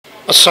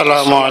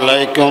السلام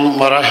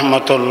عليكم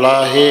ورحمة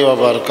الله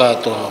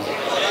وبركاته.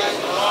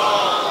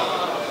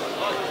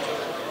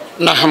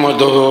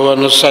 نحمده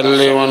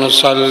ونصلي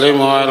ونسلم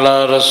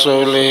على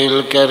رسوله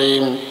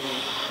الكريم.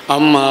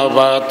 أما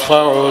بعد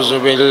فأعوذ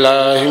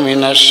بالله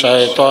من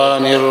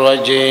الشيطان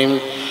الرجيم.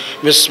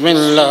 بسم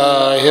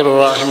الله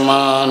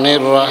الرحمن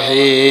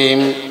الرحيم.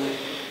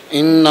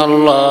 إن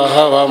الله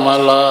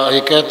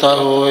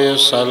وملائكته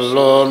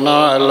يصلون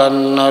على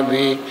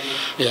النبي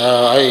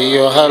يا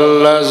أيها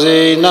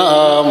الذين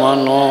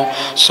آمنوا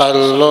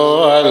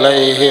صلوا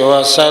عليه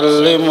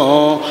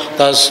وسلموا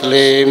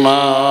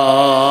تسليما.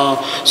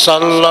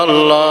 صلى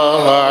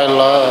الله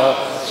على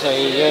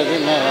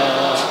سيدنا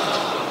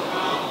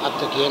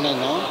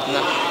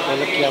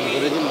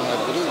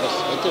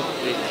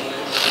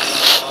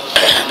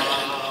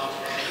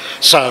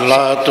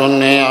صلاة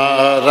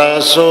يا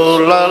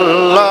رسول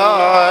الله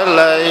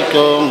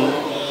عليكم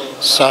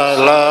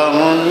سلام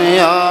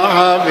يا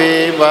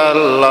حبيب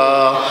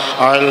الله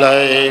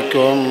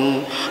عليكم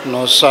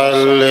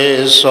نصلي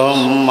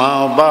ثم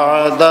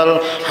بعد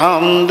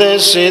الحمد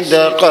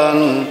صدقا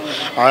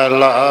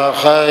على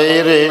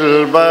خير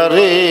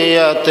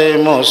البرية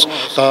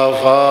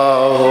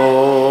مصطفاه.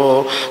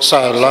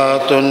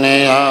 صلاة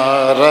يا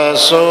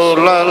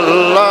رسول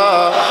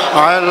الله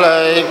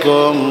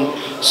عليكم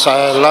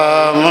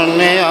سلام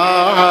يا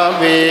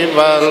حبيب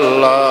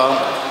الله.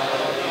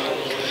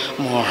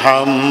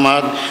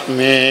 محمد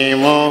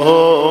ميمه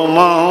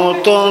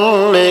موت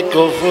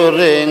لكفر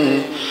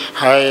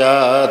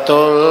حياة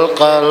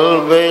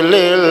القلب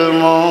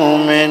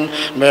للمؤمن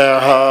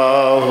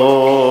بهاه.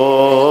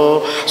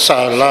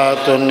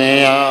 صلاة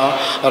يا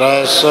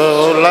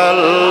رسول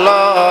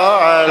الله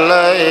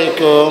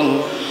عليكم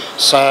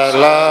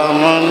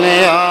سلام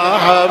يا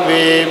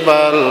حبيب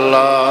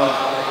الله.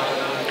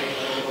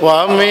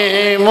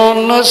 وميم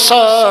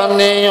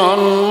ثاني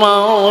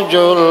موج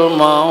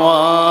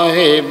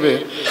المواهب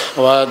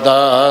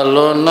ودال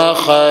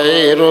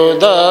خير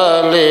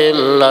دال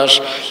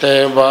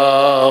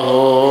الاشتباه.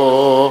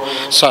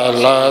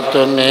 صلاة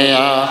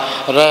يا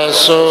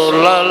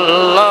رسول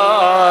الله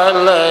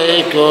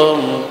عليكم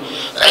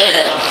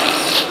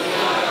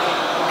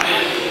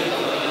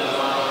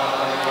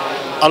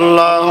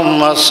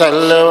اللهم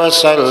صل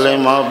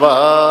وسلم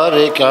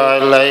وبارك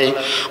عليه.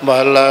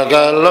 بلغ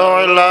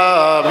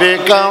العلا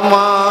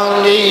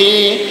بكماله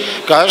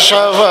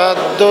كشف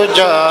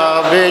الدجى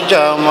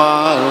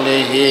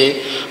بجماله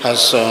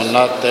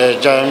حسنت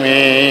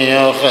جميع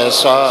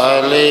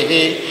خصاله.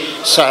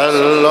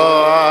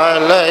 صلوا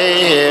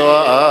عليه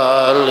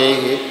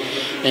وآله.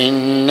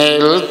 إن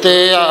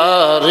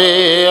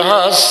التياري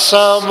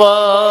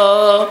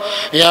الصبا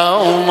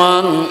يوما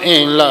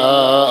إلى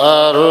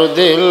أرض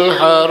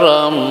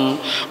الحرم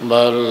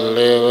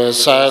بلغ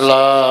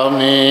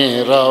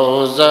سلامي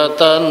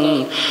روزة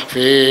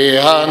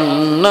فيها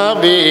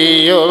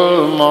النبي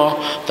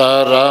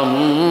المحترم.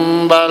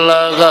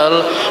 بلغ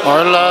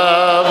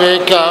العلا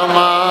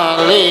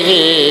بكماله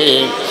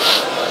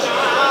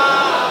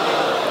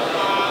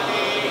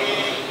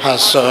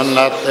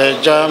حسنت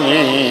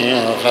جميع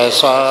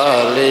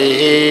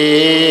خصاله.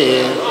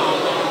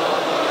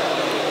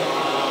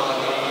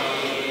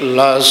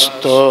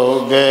 لست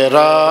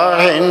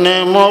براهن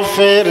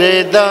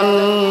مفردا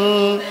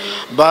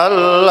بل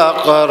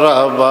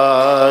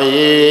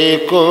أقربائي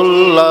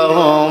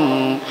كلهم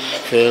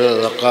في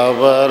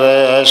القبر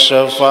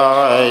أشفع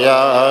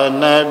يا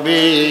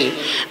نبي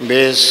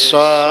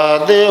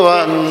بالصاد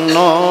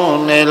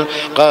والنون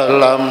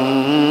القلم.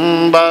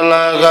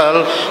 بلغ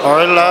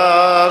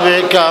العلا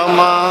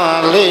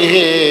بكماله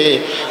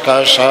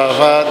كشف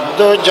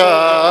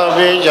الدجى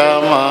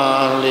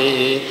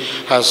بجماله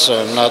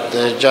حسنت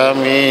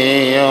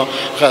جميع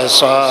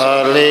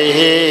خصاله.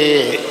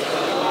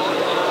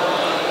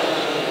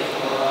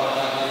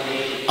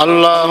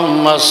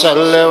 اللهم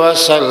صل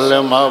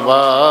وسلم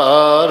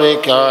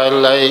وبارك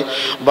عليه.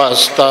 بس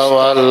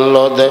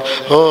تولد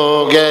ہو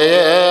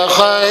گئے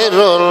خیر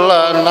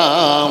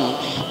الانام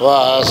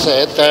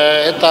واسطے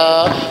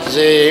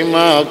تعظیم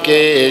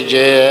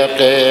کیجئے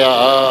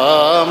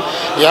قیام.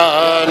 یا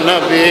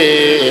نبی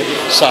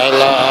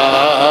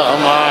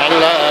سلام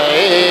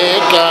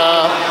علیکہ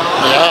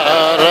یا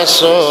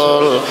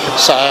رسول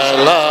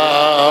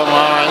سلام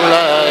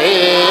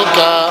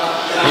علیکہ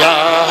یا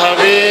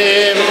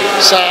حبیب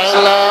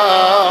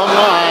سلام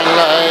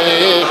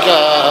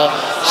علیکہ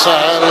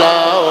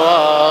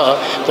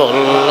صلوات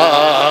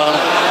اللہ.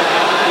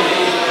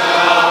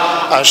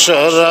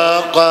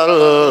 أشرق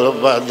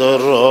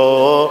البدر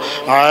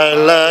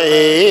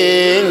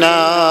علينا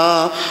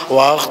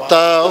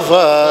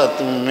واختفت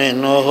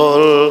منه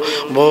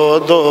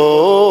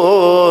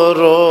البدور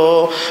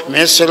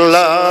مثل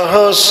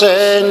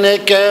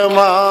حسنك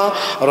ما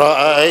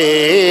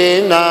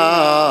رأينا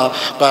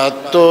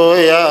قط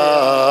يا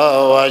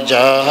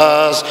وجه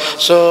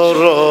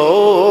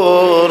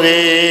سروري.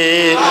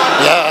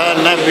 يا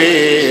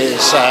نبي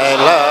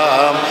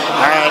سلام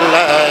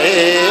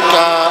عليك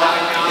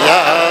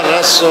يا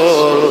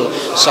رسول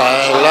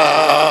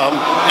سلام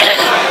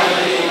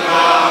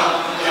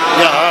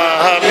يا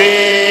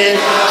حبيب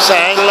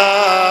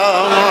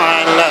সালাম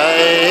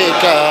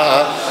আলাইকা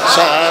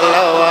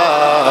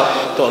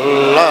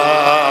সালাওয়াতুল্লাহ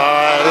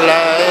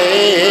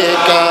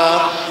আলাইকা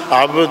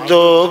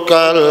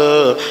আবদুকাল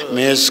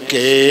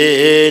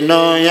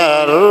মিসকিনু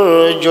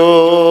ইয়ারজু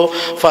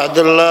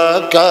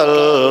ফাদলাকাল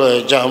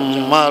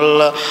জাম্মাল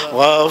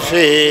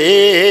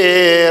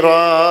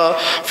গফীরা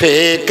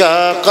ফিকা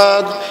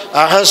কদ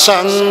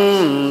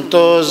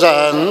আহসানতু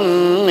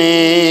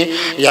জান্নি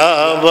ইয়া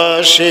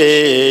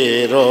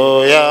বাশীরু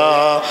ইয়া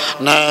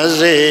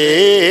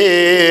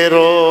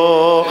নাযীরু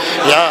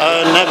ইয়া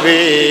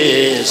নবী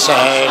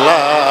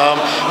সালাম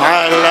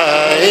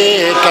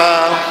আলাইকা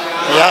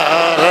ইয়া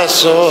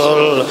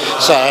রাসূল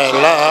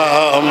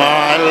সালাম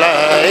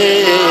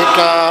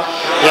আলাইকা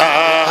ইয়া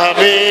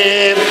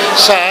হাবিব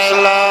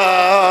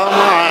সালাম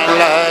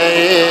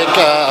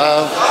আলাইকা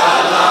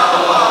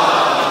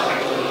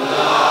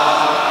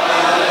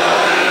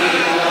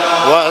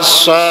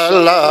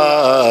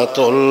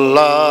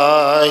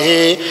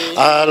ওয়াসসালাতুল্লাহি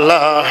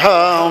আলা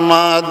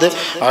হামাদ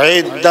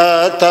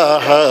ইদ্দাতা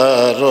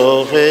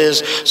হারুফিস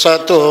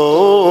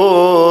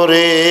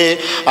সাতুরি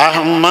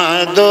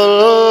আহমাদুল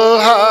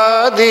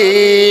হাদি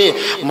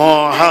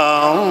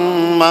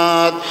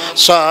মুহাম্মদ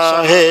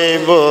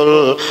সাহিবুল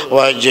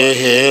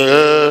ওয়াজহিল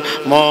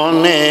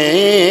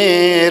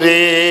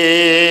মুনিরি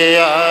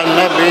ইয়া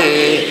নবী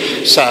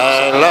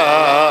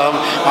সালাম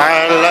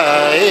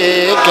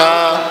আলাইকা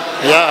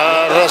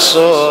ইয়া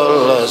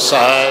রাসূল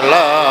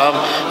সালাম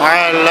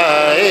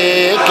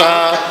আলাইকা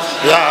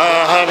ইয়া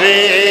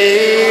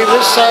হাবিব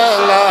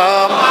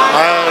সালাম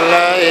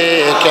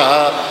আলাইকা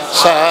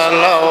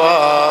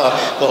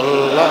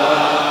সালাওয়াতুল্লাহ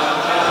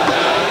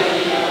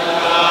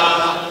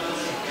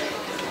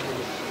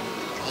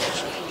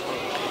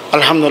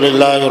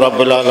আলহামদুলিল্লাহি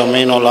রাব্বিল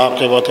আলামিন ওয়াল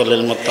আকিবাতু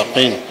লিল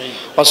মুত্তাকিন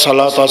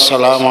والصلاة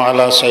والسلام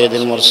على سيد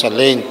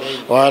المرسلين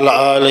وعلى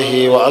آله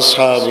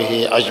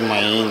وأصحابه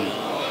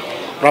أجمعين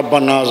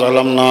ربنا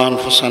ظلمنا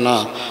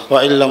أنفسنا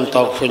وإن لم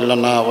تغفر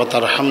لنا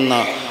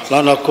وترحمنا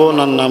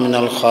لنكونن من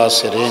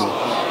الخاسرين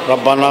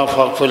ربنا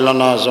فاغفر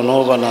لنا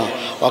ذنوبنا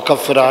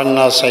وكفر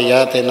عنا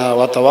سيئاتنا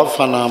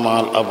وتوفنا مع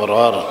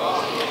الأبرار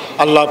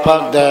আল্লাহ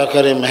পাক দয়া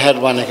করে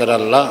মেহেরবানি করে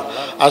আল্লাহ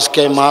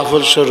আজকে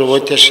মাহফিল শুরু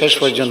হইতে শেষ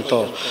পর্যন্ত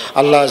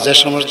আল্লাহ যে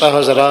সমস্ত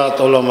হযরত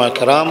উলামা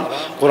کرام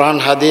কোরআন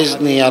হাদিস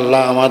নিয়ে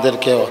আল্লাহ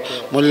আমাদেরকে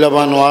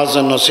মূল্যবান ওয়াজ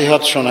ও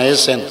নসিহত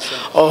শোনাইছেন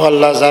ও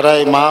আল্লাহ যারা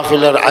এই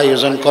মাহফিলের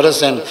আয়োজন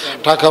করেছেন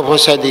টাকা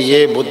পয়সা দিয়ে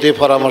বুদ্ধি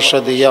পরামর্শ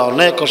দিয়ে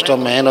অনেক কষ্ট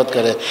মেহনত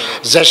করে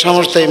যে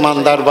সমস্ত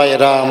ইমানদার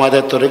ভাইরা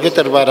আমাদের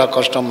তরিকতের ভাইরা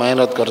কষ্ট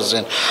মেহনত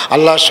করেছেন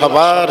আল্লাহ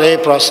সবার এই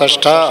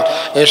প্রচেষ্টা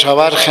এই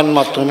সবার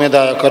খিদমত তুমি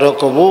দয়া করে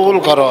কবুল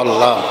করো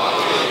আল্লাহ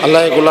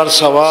अल्लाह गुलार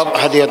सवाब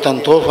हदियतन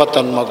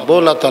तोहफतन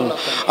मकबूलतन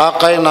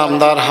आक़ाए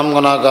नामदार हम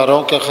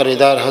गुनाहगारों के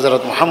ख़रीदार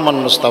हज़रत मोहम्मद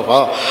मुस्तफ़ा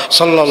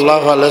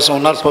सल्लल्लाहु अलैहि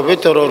वसल्लम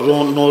पवित्र और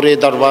नूरी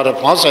दरबार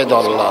पहुँचाई दो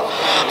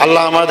अल्लाह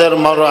अल्लाह हमारे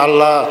मर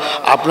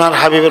अल्लाह अपनार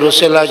हबीब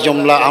रसूलुल्लाह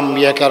जुमला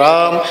अम्बिया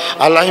कराम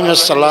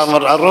अलैहिस्सलाम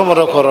और अरुम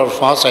रखोर और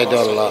पहुँचाई दो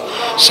अल्लाह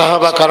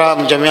साहबा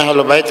कराम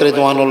जमीअहुल बैत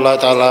रिदवानुल्लाह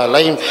ताला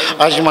अलैहिम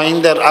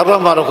अजमाइन दर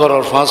अरुम रखोर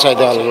और पहुँचाई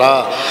दो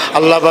अल्लाह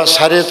अल्लाह बस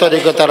सारी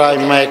तरीक़त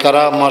इमाम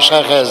कराम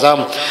मशाइख़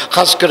एज़म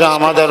खास করে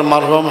আমাদের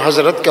মরহুম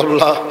হযরত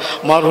কেবলা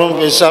মরহুম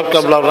ইসাব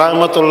কেবলা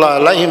রাহমাতুল্লাহ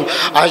আলাইহিম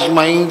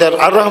আজমাইনদের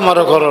আর রহমার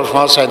ঘরের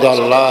পৌঁছায় দাও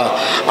আল্লাহ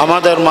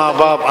আমাদের মা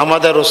বাপ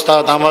আমাদের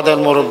উস্তাদ আমাদের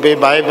মুরব্বি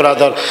ভাই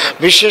ব্রাদার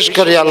বিশেষ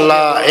করে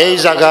আল্লাহ এই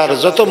জায়গার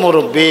যত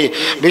মুরব্বি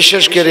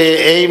বিশেষ করে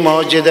এই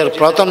মসজিদের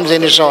প্রথম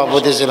যিনি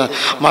সভাপতি ছিলেন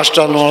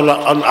মাস্টার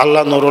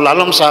আল্লাহ নুরুল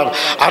আলম সাহেব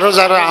আরও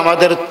যারা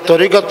আমাদের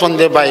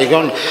তরিকতপন্থী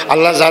ভাইগণ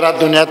আল্লাহ যারা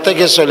দুনিয়া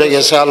থেকে চলে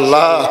গেছে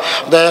আল্লাহ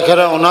দয়া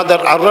করে ওনাদের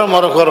আর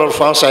রহমার ঘরের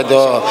পৌঁছায়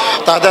দাও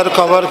তাদের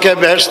কবরকে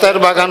বেহেশতের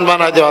বাগান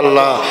বানায় দাও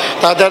আল্লাহ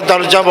তাদের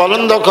দরজা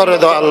বুলন্দ করে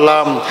দাও আল্লাহ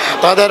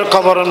তাদের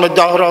কবরের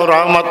মধ্যে অহরহ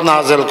রহমত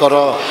নাযিল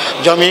করো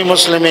জমি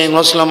মুসলিমিন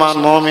মুসলমান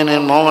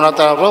মুমিনিন মুমিনাত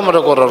রহমত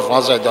করে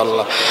পৌঁছায় দাও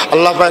আল্লাহ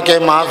আল্লাহ পাক এই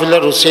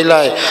মাহফিলের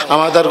উসিলায়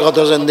আমাদের গত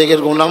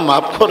জিন্দেগীর গুনাহ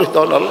মাফ করে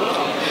দাও আল্লাহ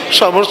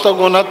সমস্ত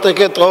গুনাহ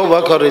থেকে তওবা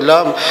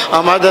করিলাম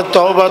আমাদের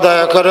তওবা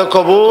দয়া করে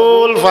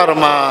কবুল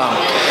ফরমা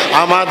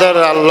আমাদের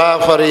আল্লাহ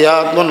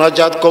ফরিয়াদ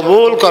মুনাজাত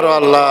কবুল করো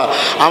আল্লাহ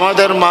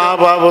আমাদের মা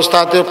বাবা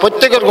উস্তাদের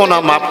প্রত্যেকের গুনাহ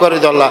মাফ করে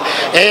দাও আল্লাহ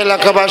এই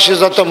এলাকাবাসী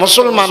যত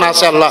মুসলমান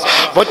আছে আল্লাহ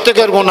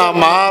প্রত্যেকের গুনাহ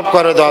মাফ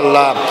করে দাও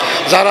আল্লাহ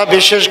যারা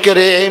বিশেষ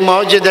করে এই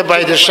মসজিদে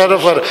বাইরে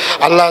শরফের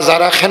আল্লাহ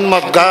যারা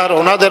খিদমতগার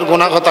ওনাদের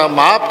গুনাহ কথা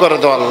মাফ করে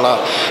দাও আল্লাহ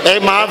এই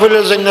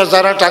মাহফিলের জন্য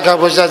যারা টাকা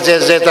পয়সা যে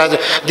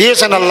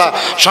দিয়েছেন আল্লাহ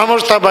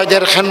সমস্ত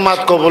ভাইদের খিদমত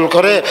কবুল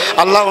করে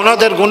আল্লাহ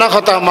ওনাদের গুনাহ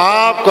কথা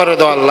মাফ করে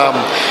দাও আল্লাহ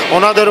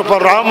ওনাদের উপর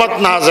রহমত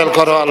নাযিল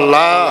করো আল্লাহ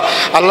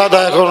আল্লাহ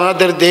দয়া করে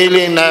ওনাদের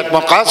দিলি নেক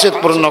মাকাসিদ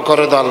পূর্ণ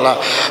করে দাও আল্লাহ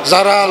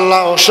যারা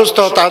আল্লাহ অসুস্থ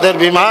তাদের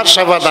বিমার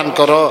সেবা দান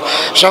করো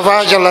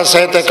শাফাআত আল্লাহ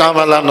সেহতে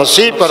কামেলা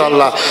নসিব করো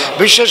আল্লাহ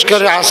বিশেষ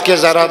করে আজকে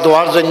যারা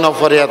দোয়ার জন্য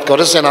ফরিয়াদ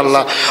করেছেন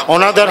আল্লাহ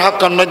ওনাদের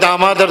হকের মধ্যে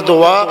আমাদের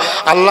দোয়া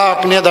আল্লাহ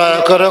আপনি দয়া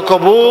করে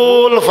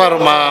কবুল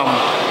ফরমান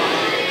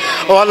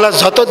ও আল্লাহ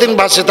যতদিন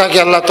বাঁচে থাকি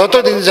আল্লাহ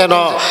ততদিন যেন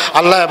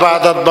আল্লাহ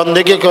ইবাদত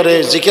বন্দেগী করে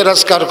জিকির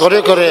আজকার করে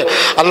করে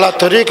আল্লাহ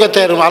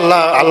তরিকতের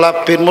আল্লাহ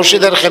পীর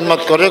মুর্শিদের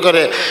খেদমত করে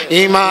করে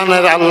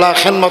ঈমানের আল্লাহ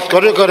খেদমত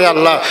করে করে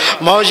আল্লাহ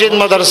মসজিদ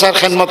মাদ্রাসার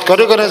খেদমত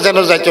করে করে যেন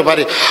যাইতে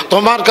পারি।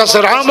 তোমার কাছে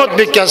রহমত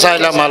ভিক্ষা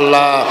চাইলাম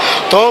আল্লাহ,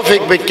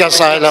 তৌফিক ভিক্ষা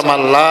চাইলাম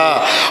আল্লাহ।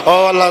 ও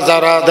আল্লাহ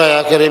যারা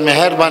দয়া করে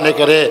মেহেরবানি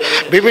করে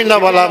বিভিন্ন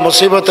বালা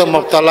মুসিবতে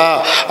মুবতালা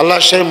আল্লাহ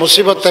সেই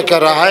মুসিবত থেকে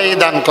রেহাই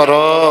দান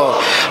করো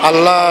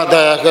আল্লাহ।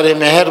 দয়া করে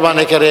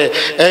মেহেরবানি করে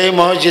এই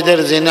মসজিদের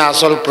যিনি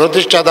আসল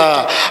প্রতিষ্ঠাতা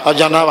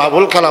জনাব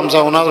আবুল কালাম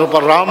সাহেব ওনার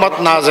উপর রহমত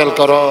নাজেল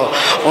করো।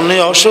 উনি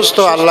অসুস্থ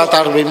আল্লাহ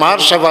তার বিমার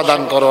সেবা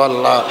দান করো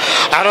আল্লাহ।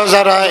 আরও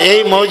যারা এই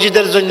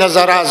মসজিদের জন্য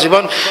যারা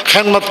জীবন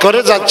খেদমত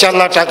করে যাচ্ছে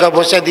আল্লাহ টাকা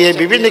পয়সা দিয়ে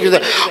বিভিন্ন কিছু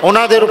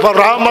ওনাদের উপর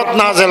রহমত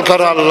নাজেল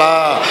করো আল্লাহ।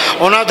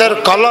 ওনাদের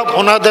কলব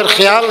ওনাদের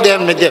খেয়াল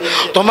দেওয়ার মধ্যে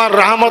তোমার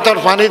রহমতের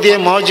পানি দিয়ে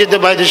মসজিদে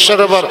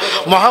বাইরেশ্বরের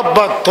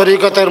মহব্বত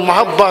তরিকতের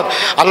মহব্বত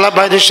আল্লাহ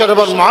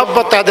বাইরেশ্বরের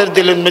মহব্বত তাদের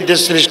দিলের মধ্যে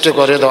সৃষ্টি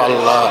করে দাও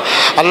আল্লাহ।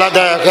 আল্লাহ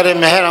দয়া করে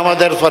মেহের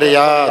আমাদের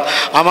ফরিয়াদ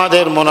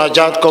আমাদের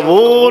মোনাজাত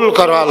কবুল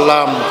করো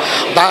আল্লাহ।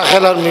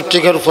 দাখিলার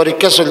মেট্রিকের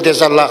পরীক্ষা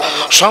চলতেছে আল্লাহ,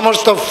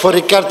 সমস্ত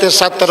পরীক্ষার্থী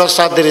ছাত্র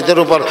ছাত্রীদের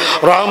উপর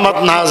রহমত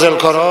নাজেল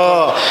করো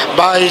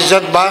বা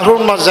ইজ্জত বা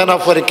হুরমত যেন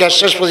পরীক্ষা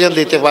শেষ পর্যন্ত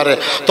দিতে পারে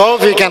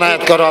তৌফিক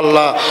এনায়েত করো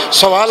আল্লাহ।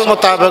 সওয়াল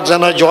মোতাবেক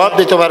যেন জবাব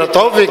দিতে পারে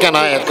তৌফিক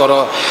এনায়েত করো।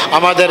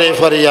 আমাদের এই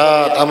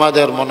ফরিয়াদ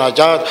আমাদের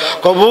মোনাজাত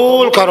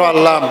কবুল করো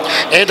আল্লাহ।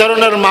 এই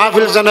ধরনের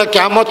মাহফিল যেন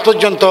কিয়ামত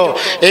পর্যন্ত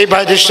এই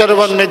বাইদেশ্বরের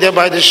মধ্যে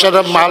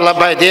বাইদেশ্বরের আল্লাহ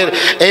বাইদের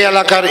এই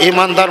এলাকার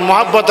ইমানদার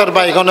মহব্বতের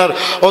বাইগণের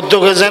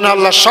উদ্যোগে যেন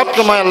আল্লাহ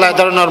সবসময় আল্লাহ এই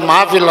ধরনের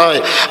মাহফিল হয়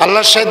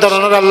আল্লাহ। সেই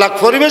ধরনের আল্লাহ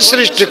পরিবেশ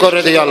সৃষ্টি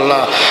করে দিও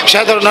আল্লাহ,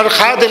 সেই ধরনের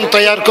খাদিম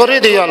তৈয়ার করে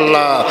দিও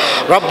আল্লাহ।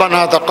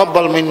 রব্বানা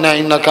তাকাব্বাল মিন্না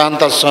ইন্নাকা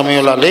আনতাস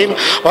সামিউল আলিম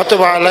ওয়া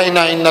তুব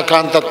আলাইনা ইন্নাকা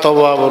আনতাত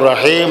তাওয়াবুর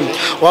রহিম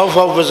ওয়া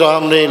ফাওযু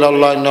আমরি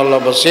ইলাল্লাহ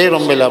ইন্নাল্লাহু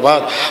বাসীরুম বিল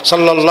ইবাদ।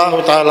 সাল্লাল্লাহু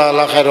তাআলা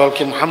আলা খায়রিল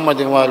খালকি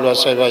মুহাম্মাদিন ওয়া আলিহি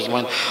ওয়া সাহবিহি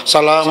আজমাইন।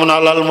 সালামুন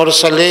আলাল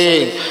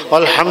মুরসালিন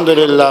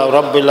আলহামদুলিল্লাহি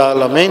রাব্বিল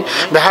আলামিন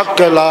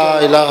বিহাক্কি লা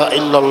ইলাহা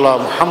ইল্লাল্লাহ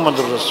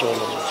মুহাম্মাদুর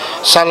রাসূলুল্লাহ।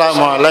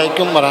 আসসালামু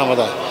আলাইকুম ওয়া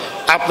রাহমাতুল্লাহ।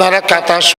 আপনারা কথা